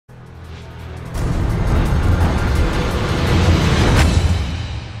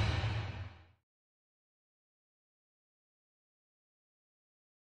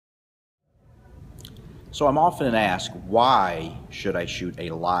So I'm often asked, why should I shoot a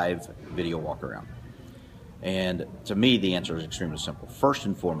live video walk around? And to me, the answer is extremely simple. First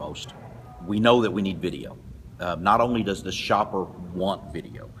and foremost, we know that we need video. Not only does the shopper want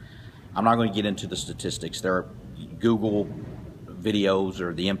video, I'm not going to get into the statistics. There are Google videos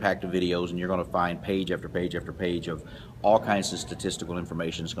or the impact of videos, and you're going to find page after page after page of all kinds of statistical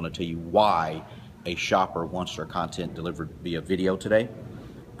information. It's going to tell you why a shopper wants their content delivered via video today.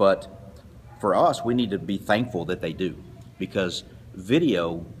 But for us, we need to be thankful that they do, because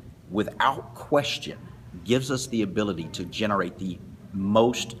video, without question, gives us the ability to generate the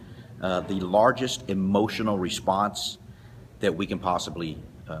largest emotional response that we can possibly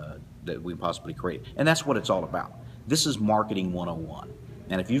create. And that's what it's all about. This is marketing 101.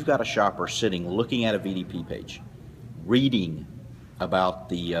 And if you've got a shopper sitting, looking at a VDP page, reading about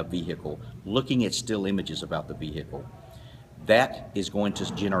the vehicle, looking at still images about the vehicle, that is going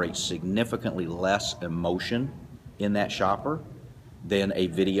to generate significantly less emotion in that shopper than a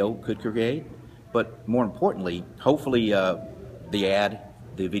video could create. But more importantly, hopefully the ad,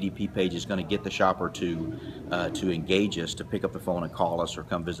 the VDP page, is going to get the shopper to engage us, to pick up the phone and call us or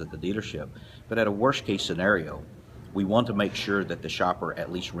come visit the dealership. But at a worst case scenario, we want to make sure that the shopper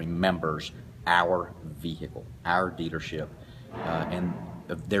at least remembers our vehicle, our dealership, and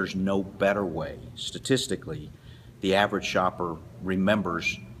there's no better way. Statistically, the average shopper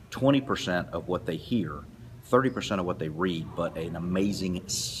remembers 20% of what they hear, 30% of what they read, but an amazing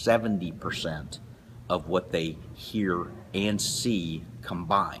 70% of what they hear and see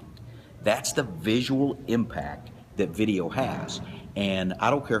combined. That's the visual impact that video has. And I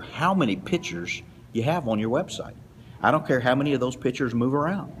don't care how many pictures you have on your website. I don't care how many of those pictures move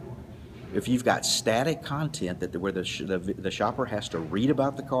around. If you've got static content where the shopper has to read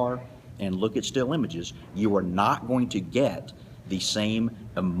about the car and look at still images, you are not going to get the same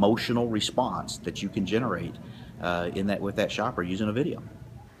emotional response that you can generate with that shopper using a video.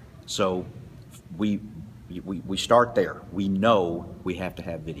 So we start there. We know we have to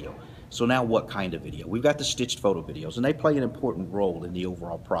have video. So now, what kind of video? We've got the stitched photo videos, and they play an important role in the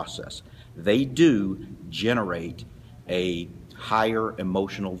overall process. They do generate a higher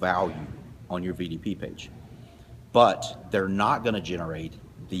emotional value on your VDP page, but they're not going to generate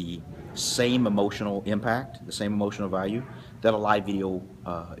the same emotional impact, the same emotional value that a live video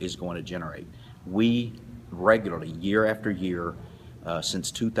is going to generate. We regularly, year after year, since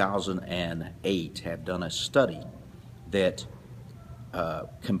 2008, have done a study that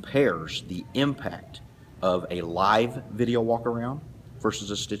compares the impact of a live video walk around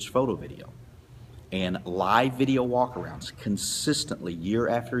versus a stitched photo video. And live video walkarounds consistently, year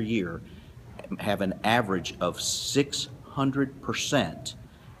after year, have an average of 600%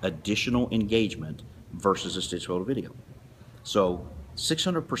 additional engagement versus a stitched photo video. So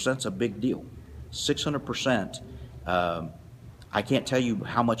 600% is a big deal. 600%, I can't tell you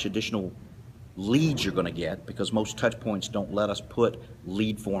how much additional leads you're going to get, because most touch points don't let us put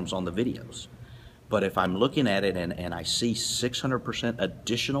lead forms on the videos. But if I'm looking at it and I see 600%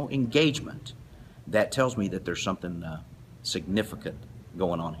 additional engagement, that tells me that there's something significant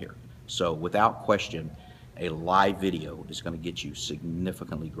going on here. So without question, a live video is going to get you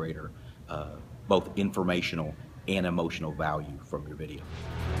significantly greater both informational and emotional value from your video.